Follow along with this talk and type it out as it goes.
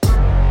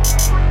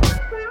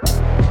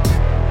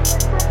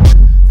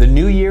The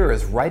new year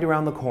is right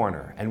around the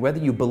corner, and whether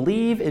you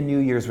believe in New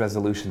Year's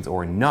resolutions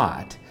or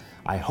not,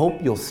 I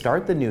hope you'll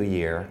start the new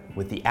year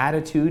with the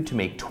attitude to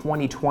make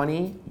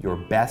 2020 your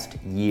best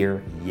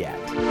year yet.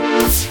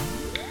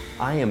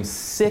 I am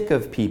sick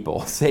of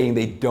people saying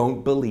they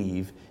don't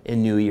believe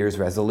in New Year's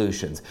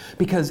resolutions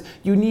because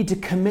you need to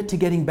commit to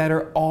getting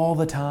better all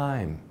the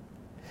time.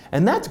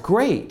 And that's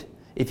great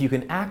if you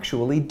can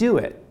actually do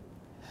it.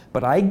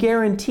 But I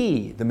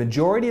guarantee the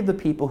majority of the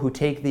people who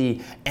take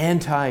the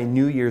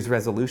anti-New Year's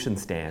resolution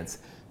stance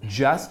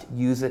just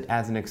use it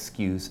as an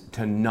excuse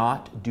to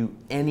not do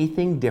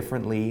anything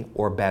differently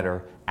or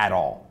better at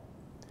all.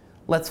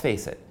 Let's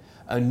face it,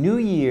 a new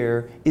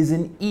year is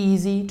an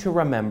easy to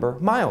remember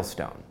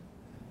milestone.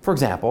 For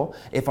example,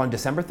 if on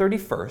December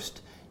 31st,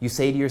 you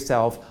say to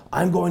yourself,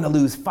 I'm going to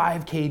lose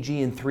 5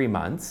 kg in 3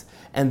 months,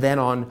 and then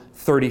on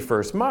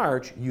 31st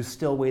March, you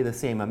still weigh the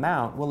same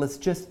amount, well, it's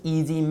just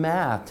easy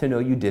math to know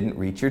you didn't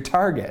reach your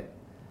target.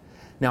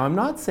 Now, I'm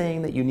not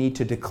saying that you need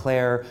to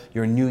declare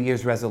your New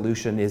Year's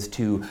resolution is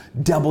to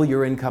double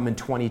your income in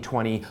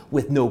 2020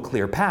 with no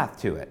clear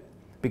path to it,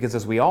 because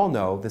as we all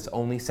know, this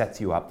only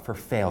sets you up for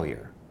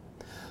failure.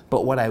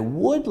 But what I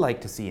would like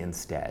to see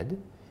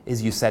instead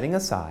is you setting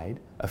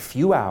aside a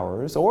few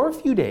hours or a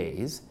few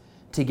days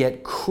to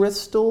get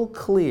crystal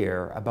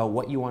clear about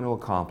what you want to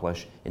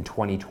accomplish in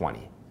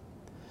 2020.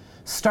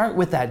 Start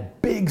with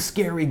that big,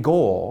 scary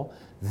goal,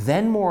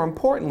 then more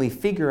importantly,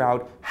 figure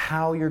out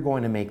how you're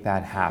going to make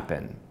that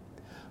happen.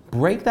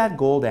 Break that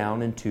goal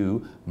down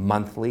into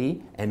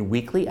monthly and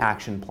weekly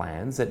action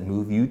plans that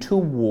move you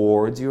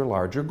towards your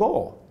larger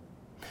goal.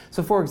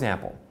 So for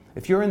example,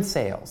 if you're in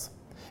sales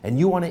and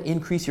you want to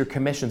increase your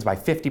commissions by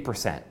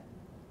 50%,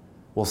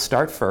 we'll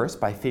start first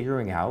by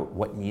figuring out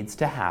what needs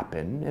to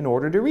happen in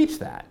order to reach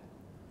that.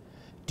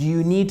 Do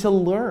you need to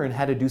learn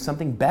how to do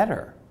something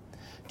better?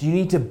 Do you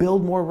need to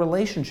build more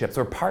relationships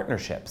or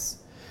partnerships?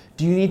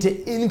 Do you need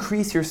to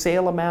increase your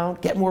sale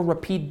amount, get more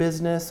repeat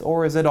business,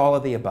 or is it all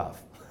of the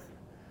above?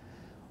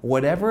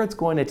 Whatever it's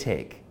going to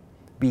take,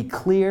 be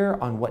clear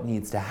on what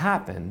needs to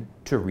happen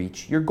to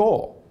reach your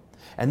goal.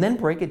 And then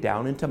break it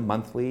down into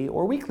monthly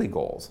or weekly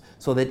goals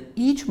so that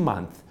each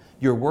month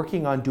you're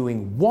working on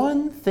doing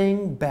one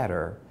thing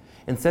better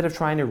instead of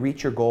trying to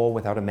reach your goal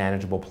without a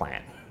manageable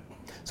plan.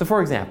 So for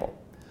example,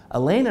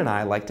 Elaine and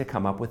I like to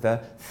come up with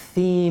a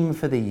theme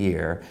for the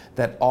year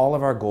that all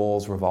of our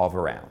goals revolve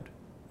around.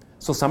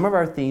 So some of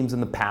our themes in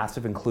the past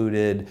have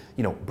included,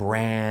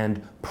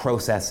 brand,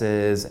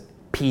 processes,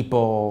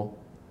 people.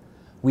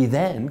 We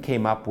then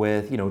came up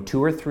with,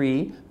 2 or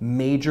 3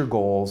 major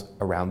goals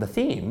around the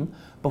theme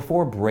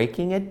before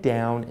breaking it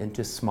down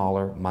into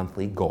smaller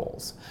monthly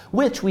goals,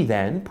 which we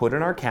then put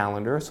in our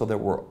calendar so that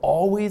we're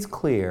always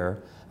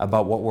clear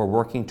about what we're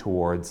working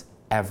towards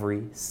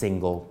every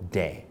single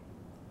day.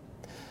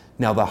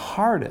 Now, the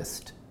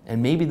hardest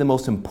and maybe the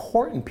most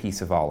important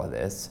piece of all of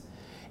this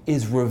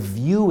is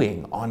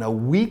reviewing on a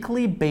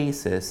weekly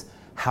basis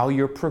how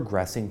you're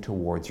progressing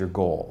towards your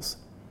goals.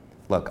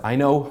 Look, I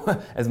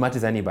know as much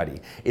as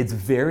anybody, it's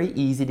very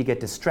easy to get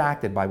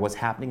distracted by what's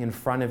happening in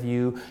front of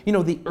you,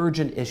 the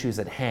urgent issues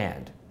at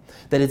hand,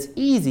 that it's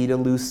easy to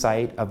lose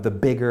sight of the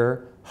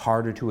bigger,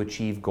 harder to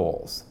achieve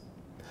goals.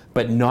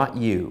 But not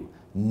you,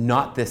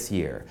 not this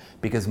year,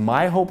 because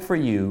my hope for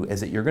you is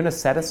that you're going to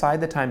set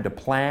aside the time to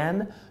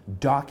plan,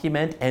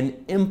 document,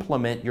 and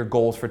implement your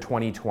goals for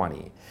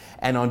 2020.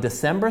 And on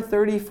December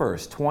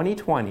 31st,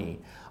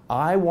 2020,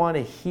 I want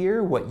to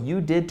hear what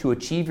you did to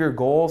achieve your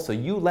goal, so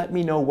you let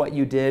me know what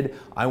you did.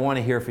 I want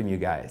to hear from you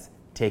guys.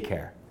 Take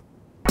care.